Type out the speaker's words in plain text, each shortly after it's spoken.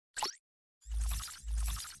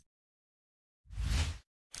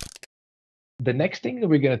the next thing that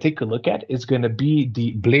we're going to take a look at is going to be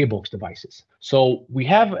the Blebox devices. So we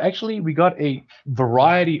got a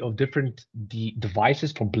variety of different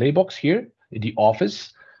devices from Blebox here in the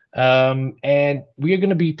office. And we are going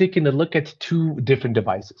to be taking a look at two different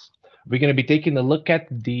devices. We're going to be taking a look at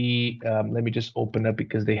the, let me just open up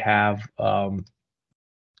because they have a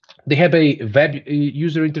web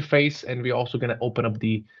user interface, and we're also going to open up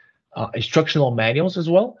the instructional manuals as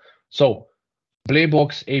well. So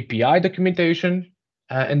Blebox API documentation,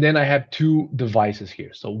 and then I have two devices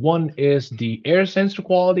here. So one is the air sensor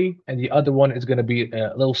quality, and the other one is going to be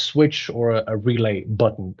a little switch or a relay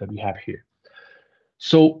button that we have here.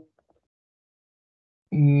 So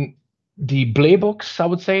the Blebox, I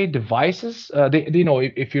would say, devices, you know,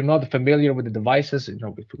 if you're not familiar with the devices, you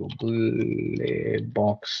know, if you go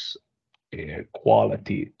Blebox air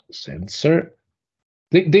quality sensor,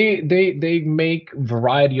 they make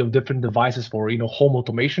variety of different devices for, you know, home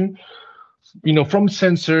automation, you know, from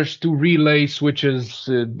sensors to relay switches.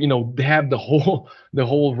 You know, they have the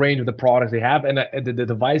whole range of the products they have. And the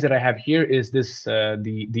device that I have here is this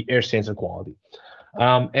the air sensor quality.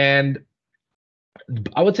 And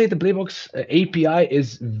I would say the Blebox API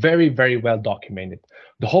is very, very well documented.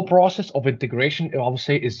 The whole process of integration, I would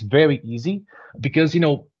say, is very easy because, you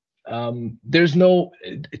know, there's no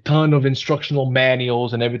ton of instructional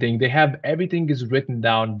manuals and everything. Everything is written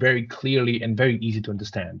down very clearly and very easy to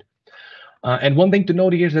understand. And one thing to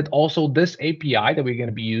note here is that also this API that we're going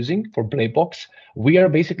to be using for Blebox, we are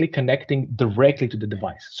basically connecting directly to the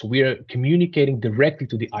device. So we are communicating directly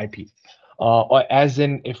to the IP. As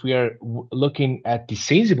in, if we are looking at the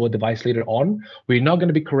Sensible device later on, we're not going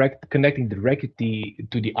to be connecting directly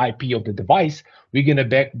to the IP of the device. We're going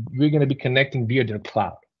to be connecting via the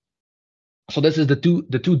cloud. So this is the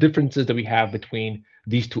two differences that we have between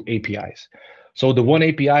these two APIs. So the one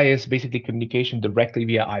API is basically communication directly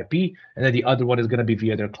via IP, and then the other one is going to be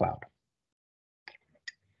via their cloud.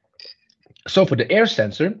 So for the air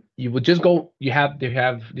sensor, you would just go. They have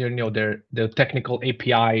their technical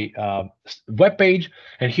API web page,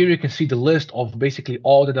 and here you can see the list of basically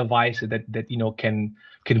all the devices that you know can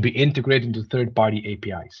be integrated into third-party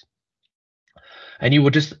APIs. And you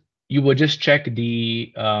would just check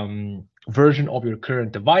the version of your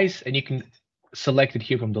current device, and you can select it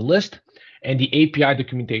here from the list, and the API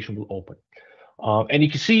documentation will open. And you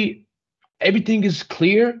can see everything is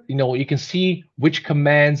clear. You know, you can see which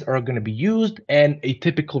commands are going to be used and a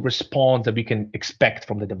typical response that we can expect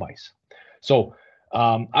from the device. So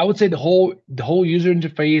I would say the whole user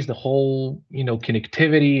interface, the whole, you know,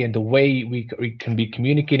 connectivity, and the way we can be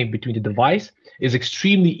communicating between the device is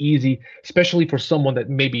extremely easy, especially for someone that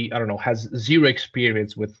maybe, I don't know, has zero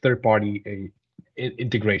experience with third-party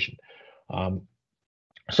integration.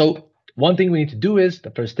 So one thing we need to do is,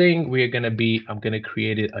 the first thing I'm going to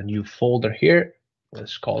create a new folder here.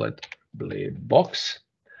 Let's call it Blebox.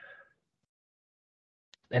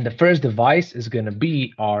 And the first device is going to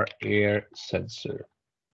be our air sensor.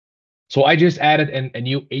 So I just added a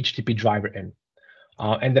new HTTP driver in.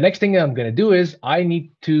 And the next thing I'm going to do is I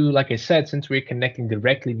need to, like I said, since we're connecting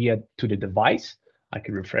directly to the device, I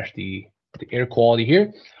can refresh the air quality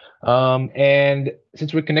here. And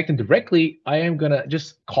since we're connecting directly, I am going to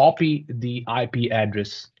just copy the IP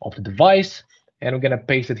address of the device, and I'm going to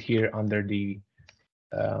paste it here under the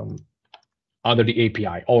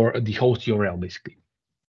API or the host URL, basically.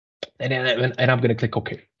 And I'm going to click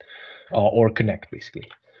OK or connect, basically.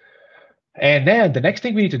 And then the next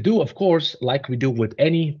thing we need to do, of course, like we do with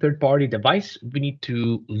any third-party device, we need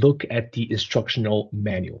to look at the instructional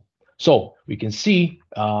manual. So we can see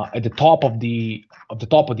at the top of the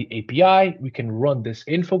API, we can run this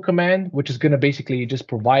info command, which is going to basically just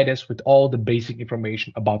provide us with all the basic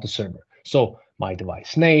information about the server. So my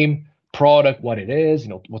device name, product, what it is, you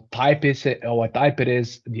know, what type is it, or what type it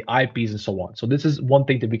is, the IPs, and so on. So this is one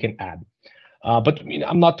thing that we can add. But you know,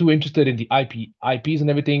 I'm not too interested in the IPs and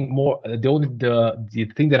everything. More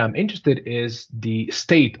the thing that I'm interested is the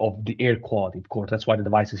state of the air quality. Of course, that's why the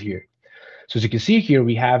device is here. So as you can see here,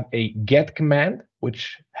 we have a get command,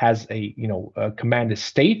 which has a command is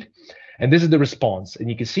state, and this is the response. And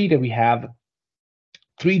you can see that we have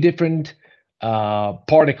three different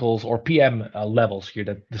particles or PM levels here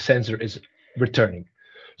that the sensor is returning.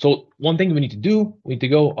 So one thing we need to do, we need to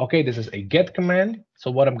go, okay, this is a get command.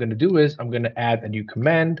 So what I'm going to do is I'm going to add a new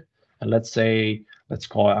command, and let's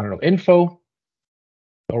call it, I don't know, info,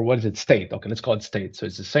 or what is it, state? Okay, let's call it state. So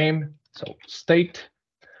it's the same. So state.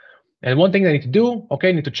 And one thing I need to do, okay,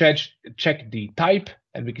 I need to check the type,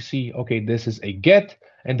 and we can see, okay, this is a get,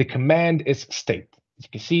 and the command is state. As you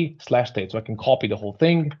can see, /state. So I can copy the whole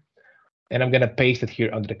thing, and I'm going to paste it here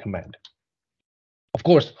under the command. Of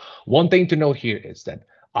course, one thing to note here is that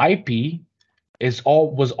IP was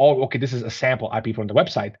all okay. This is a sample IP from the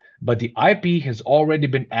website, but the IP has already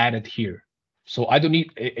been added here. So I don't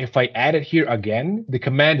need, if I add it here again, the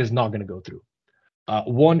command is not going to go through.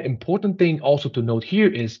 One important thing also to note here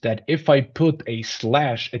is that if I put a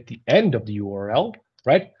slash at the end of the URL,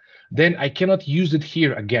 right, then I cannot use it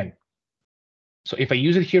here again. So if I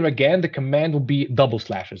use it here again, the command will be double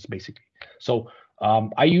slashes basically. So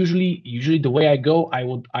I usually the way I go, I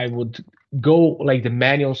would go like the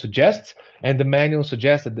manual suggests, and the manual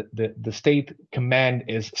suggests that the state command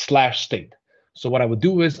is /state. So what I would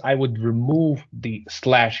do is I would remove the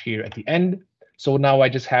slash here at the end. So now I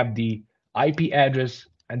just have the IP address,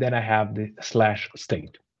 and then I have the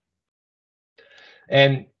 /state.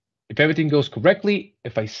 And if everything goes correctly,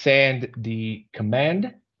 if I send the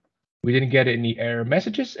command, we didn't get any error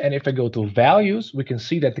messages. And if I go to values, we can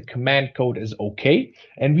see that the command code is okay.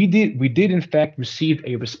 And we did in fact receive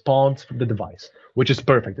a response from the device, which is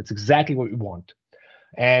perfect. That's exactly what we want.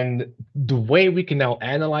 And the way we can now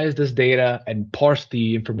analyze this data and parse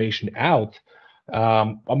the information out,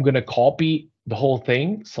 I'm going to copy the whole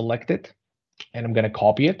thing, select it, and I'm going to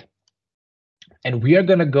copy it. And we are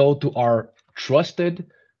going to go to our trusted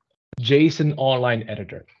JSON online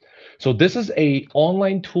editor. So this is a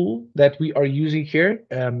online tool that we are using here,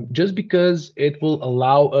 just because it will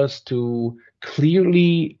allow us to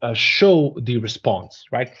clearly show the response,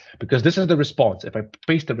 right? Because this is the response. If I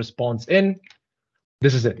paste the response in,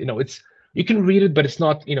 this is it. You can read it, but it's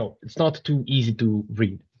not, it's not too easy to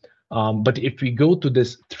read. But if we go to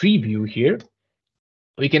this tree view here,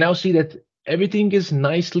 we can now see that everything is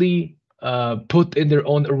nicely put in their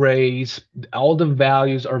own arrays. All the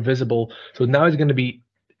values are visible. So now it's going to be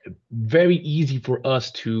very easy for us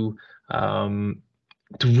to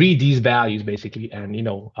read these values basically, and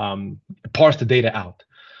parse the data out,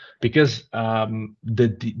 because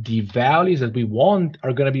the values that we want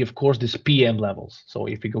are going to be, of course, this PM levels. So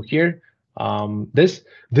if we go here, this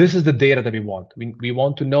is the data that we want. We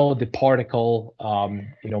want to know the particle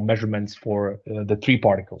measurements for the 3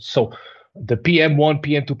 particles. So the PM1,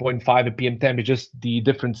 PM2.5, and PM10 is just the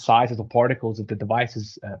different sizes of particles that the device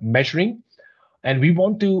is measuring. And we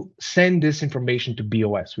want to send this information to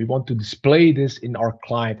BOS. We want to display this in our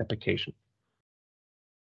client application.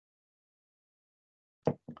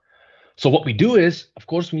 So what we do is, of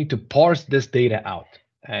course, we need to parse this data out.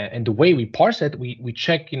 And the way we parse it, we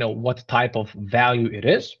check, what type of value it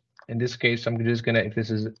is. In this case, I'm just gonna,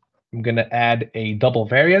 I'm gonna add a double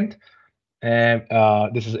variant. And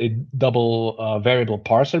this is a double variable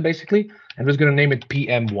parser basically. And we're just gonna name it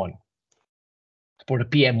PM1 for the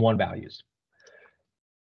PM1 values.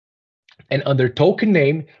 And under token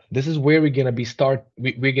name, this is where we're gonna be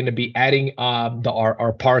we're gonna be adding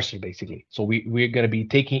our parser basically. So we're gonna be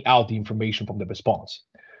taking out the information from the response.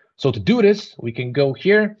 So to do this, we can go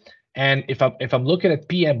here, and if I'm looking at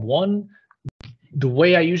PM1, the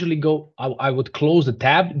way I usually go, I would close the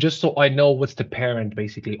tab just so I know what's the parent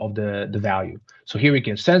basically of the value. So here we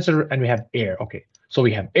can sensor and we have air. Okay, so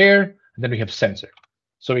we have air and then we have sensor.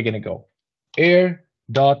 So we're gonna go air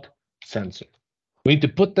dot sensor. We need to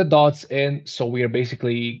put the dots in, so we are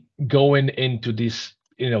basically going into this,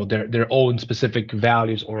 their own specific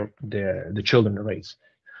values or the children arrays.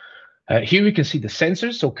 Here we can see the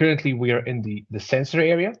sensors. So currently we are in the sensor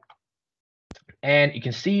area, and you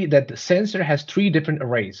can see that the sensor has 3 different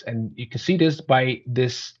arrays, and you can see this by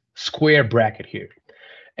this square bracket here.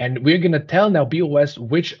 And we're going to tell now BOS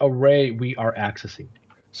which array we are accessing.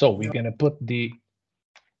 So we're going to put the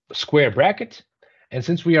square bracket. And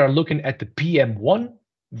since we are looking at the PM1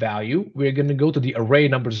 value, we're going to go to the array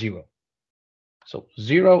number 0. So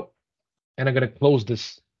 0, and I'm going to close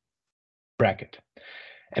this bracket.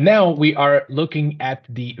 And now we are looking at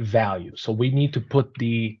the value. So we need to put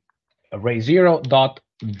the array 0 dot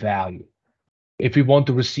value if we want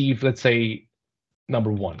to receive, let's say,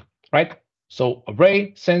 number 1, right? So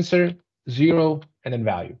array sensor 0 and then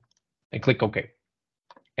value, and click OK.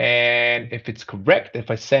 And if it's correct, if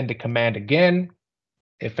I send the command again,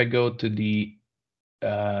 if I go to the,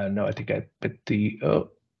 no, I think I put the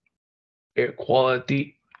air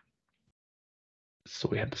quality. So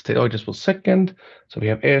we have the state, just for a second. So we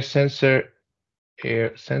have air sensors.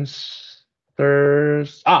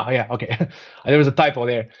 Yeah, okay. There was a typo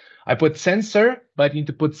there. I put sensor, but I need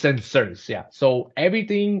to put sensors. Yeah. So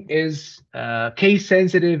everything is case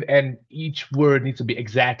sensitive, and each word needs to be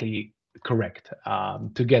exactly correct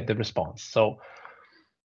to get the response. So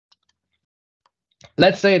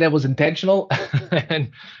let's say that was intentional,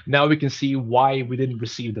 and now we can see why we didn't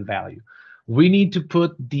receive the value. We need to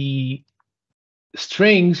put the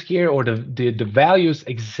strings here, or the values,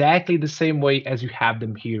 exactly the same way as you have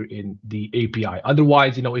them here in the API.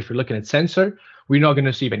 Otherwise, if you're looking at sensor, we're not going to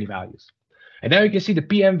receive any values. And now you can see the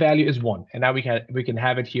PM value is 1, and now we can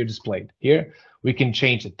have it here displayed. Here we can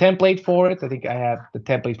change the template for it. I think I have the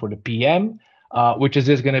template for the PM, which is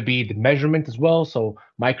just going to be the measurement as well, so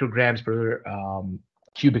micrograms per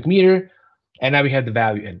cubic meter, and now we have the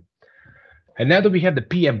value in. And now that we have the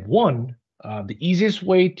PM1, the easiest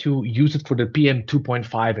way to use it for the PM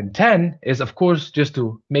 2.5 and 10 is, of course, just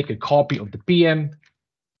to make a copy of the PM,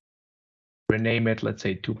 rename it, let's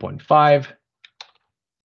say 2.5,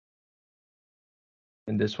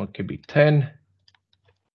 and this one could be 10,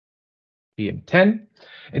 PM 10.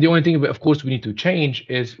 And the only thing, of course, we need to change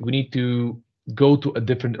is we need to go to a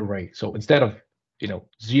different array. So instead of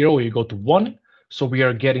 0, you go to 1. So we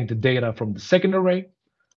are getting the data from the second array.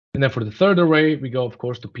 And then for the third array, we go, of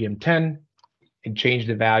course, to PM10 and change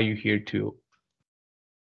the value here to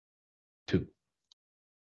 2.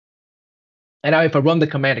 And now if I run the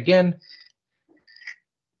command again,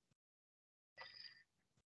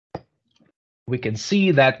 we can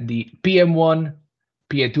see that the PM1,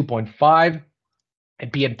 PM2.5,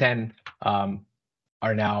 and PM10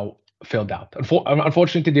 are now filled out.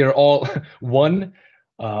 Unfortunately, they're all 1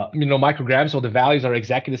 micrograms, so the values are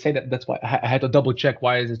exactly the same. That's why I had to double check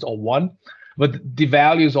why is it all 1. But the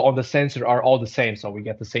values on the sensor are all the same, so we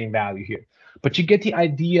get the same value here. But you get the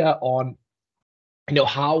idea on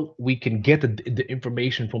how we can get the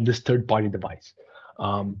information from this third-party device.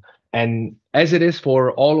 And as it is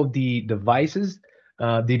for all of the devices,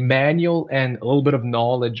 the manual and a little bit of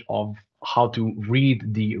knowledge of how to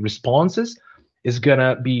read the responses is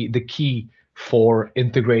gonna be the key for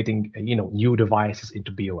integrating new devices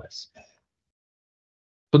into BOS.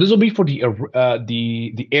 So this will be for the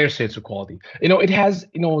air sensor quality. It has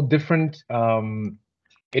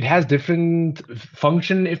different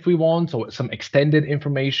function if we want. So some extended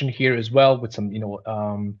information here as well with some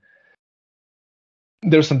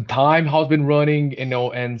there's some time how it's been running,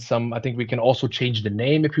 and some, I think we can also change the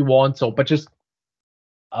name if we want. So, but just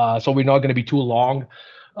so we're not going to be too long,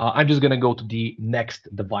 I'm just going to go to the next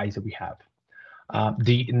device that we have.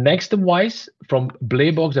 The next device from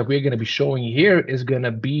Blebox that we're going to be showing here is going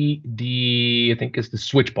to be I think it's the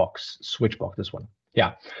Switchbox, this one.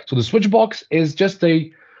 Yeah. So the Switchbox is just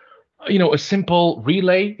a simple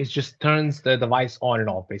relay. It just turns the device on and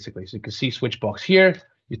off, basically. So you can see Switchbox here.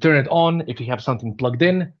 You turn it on. If you have something plugged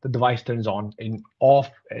in, the device turns on and off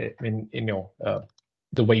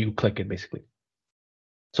the way you click it, basically.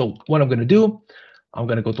 So what I'm going to do, I'm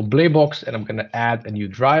going to go to Blebox and I'm going to add a new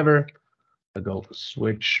driver. I'll go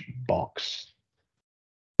Switchbox.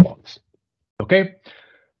 Okay.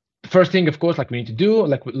 First thing, of course, like we need to do,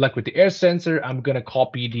 like with the air sensor, I'm going to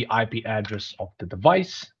copy the IP address of the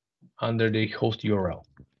device under the host URL.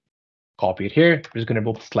 Copy it here. We're just going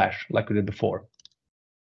to go / like we did before.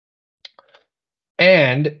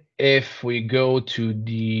 And if we go to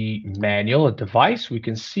the manual device, we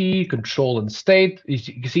can see control and state. You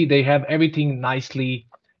can see they have everything nicely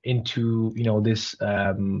into this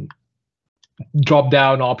drop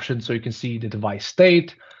down option, so you can see the device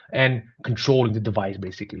state and controlling the device,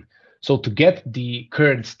 basically. So to get the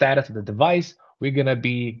current status of the device, we're going to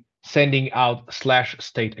be sending out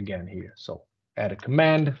 /state again here. So add a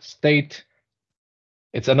command, state.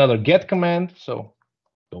 It's another get command. So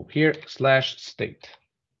go here, /state.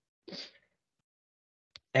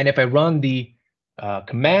 And if I run the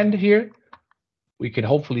command here, we can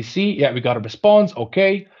hopefully see, yeah, we got a response.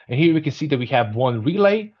 Okay. And here we can see that we have one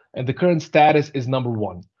relay and the current status is number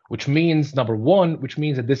 1, which means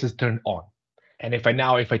that this is turned on. And if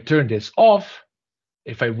I turn this off,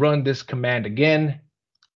 if I run this command again,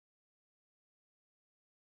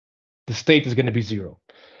 the state is going to be 0.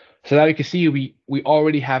 So now you can see we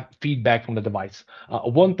already have feedback from the device.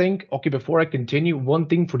 One thing, okay, before I continue, one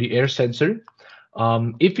thing for the air sensor,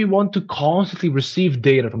 if you want to constantly receive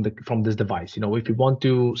data from this device, if you want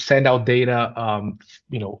to send out data,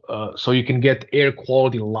 so you can get air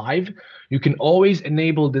quality live, you can always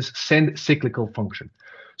enable this send cyclical function.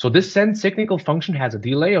 So this send cyclical function has a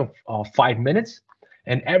delay of 5 minutes,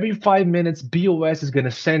 and every 5 minutes, BOS is going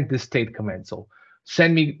to send this state command. So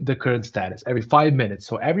send me the current status every 5 minutes.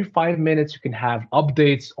 So every 5 minutes, you can have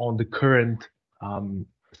updates on the current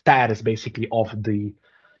status, basically, of the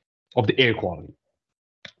air quality.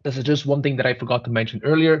 This is just one thing that I forgot to mention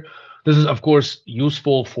earlier. This is, of course,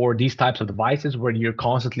 useful for these types of devices where you're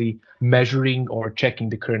constantly measuring or checking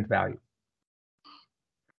the current value.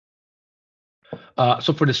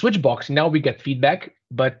 So for the Switchbox, now we get feedback.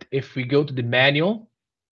 But if we go to the manual,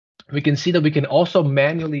 we can see that we can also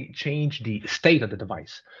manually change the state of the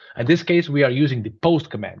device. In this case, we are using the post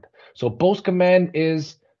command. So post command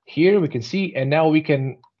is here, we can see, and now we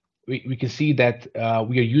can see that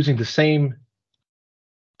we are using the same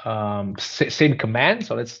same command.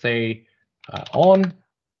 So let's say on.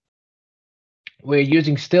 We're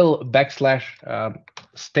using still backslash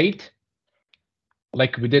state,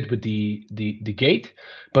 like we did with the gate,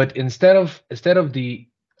 but instead of the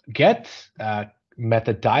get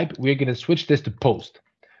method type, we're going to switch this to post.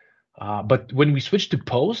 But when we switch to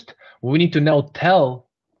post, we need to now tell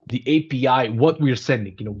the API what we're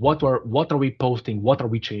sending. What are we posting? What are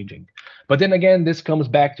we changing? But then again, this comes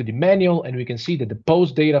back to the manual, and we can see that the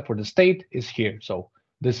post data for the state is here. So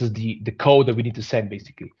this is the code that we need to send,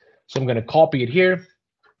 basically. So I'm going to copy it here,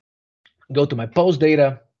 go to my post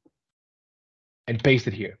data, and paste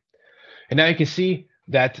it here. And now you can see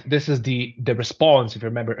that this is the response, if you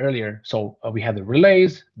remember earlier. So we have the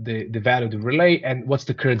relays, the value of the relay, and what's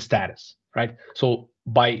the current status, right? So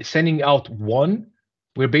by sending out 1,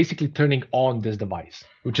 we're basically turning on this device,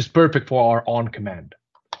 which is perfect for our on command.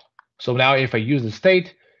 So now if I use the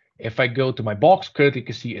state, if I go to my box, currently you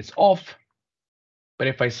can see it's off. But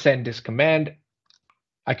if I send this command,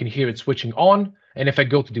 I can hear it switching on. And if I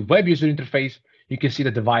go to the web user interface, you can see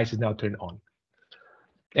the device is now turned on.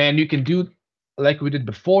 And you can do like we did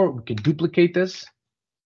before. We can duplicate this,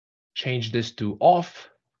 change this to off,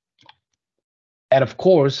 and of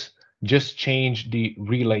course, just change the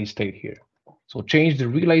relay state here. So change the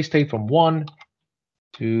relay state from 1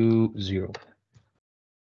 to 0.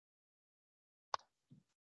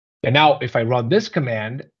 And now if I run this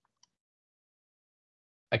command,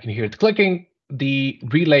 I can hear it clicking. The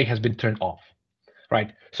relay has been turned off,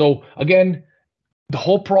 right? So again, the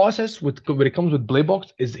whole process when it comes with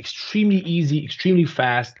Blebox is extremely easy, extremely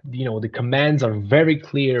fast. The commands are very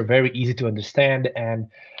clear, very easy to understand, and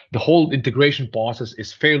the whole integration process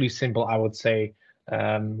is fairly simple, I would say.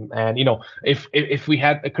 And if we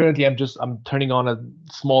had currently, I'm turning on a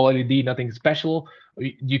small LED, nothing special.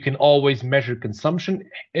 You can always measure consumption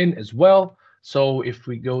in as well. So if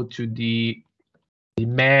we go to the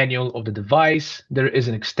manual of the device, there is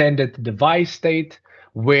an extended device state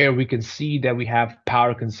where we can see that we have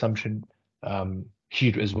power consumption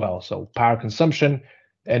here as well. So power consumption,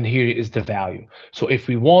 and here is the value. So if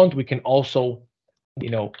we want, we can also,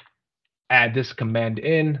 add this command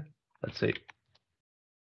in. Let's say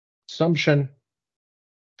consumption.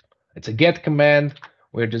 It's a get command.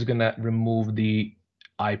 We're just gonna remove the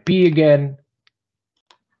IP again.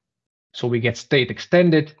 So we get state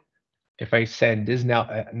extended. If I send this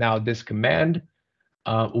now this command,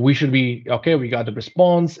 we should be okay. We got the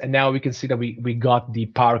response, and now we can see that we got the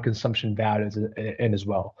power consumption values in as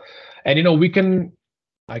well. And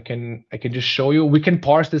I can just show you. We can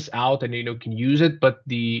parse this out and can use it, but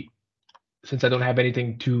since I don't have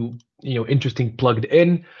anything too interesting plugged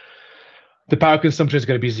in, the power consumption is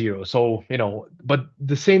going to be 0. So but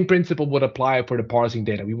the same principle would apply for the parsing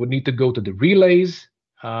data. We would need to go to the relays.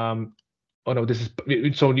 Oh no,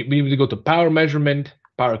 so we need to go to power measurement,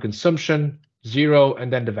 power consumption, 0,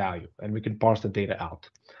 and then the value, and we can parse the data out.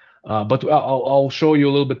 But I'll show you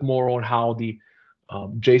a little bit more on how the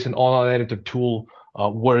JSON online editor tool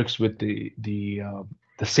works with the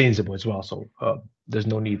Sensible as well. So there's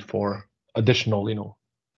no need for additional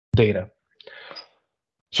data.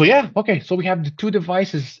 So yeah, okay. So we have the 2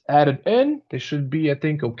 devices added in. They should be, I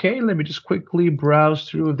think, okay. Let me just quickly browse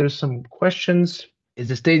through if there's some questions. Is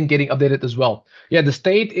the state getting updated as well? Yeah, the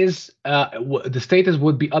state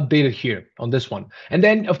would be updated here on this one. And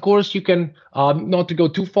then of course you can not to go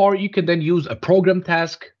too far, you can then use a program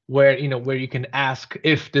task where you can ask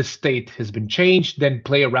if this state has been changed, then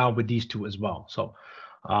play around with these 2 as well. So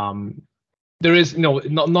there is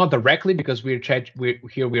not directly, because we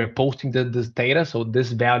are posting this data, so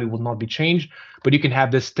this value will not be changed, but you can have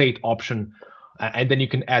this state option, and then you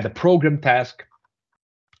can add a program task.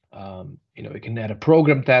 You can add a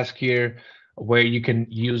program task here where you can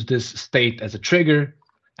use this state as a trigger,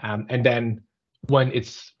 and then when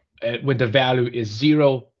the value is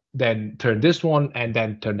 0, then turn this one and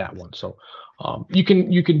then turn that one. So you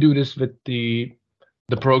can do this with the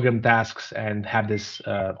program tasks and have this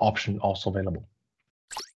option also available.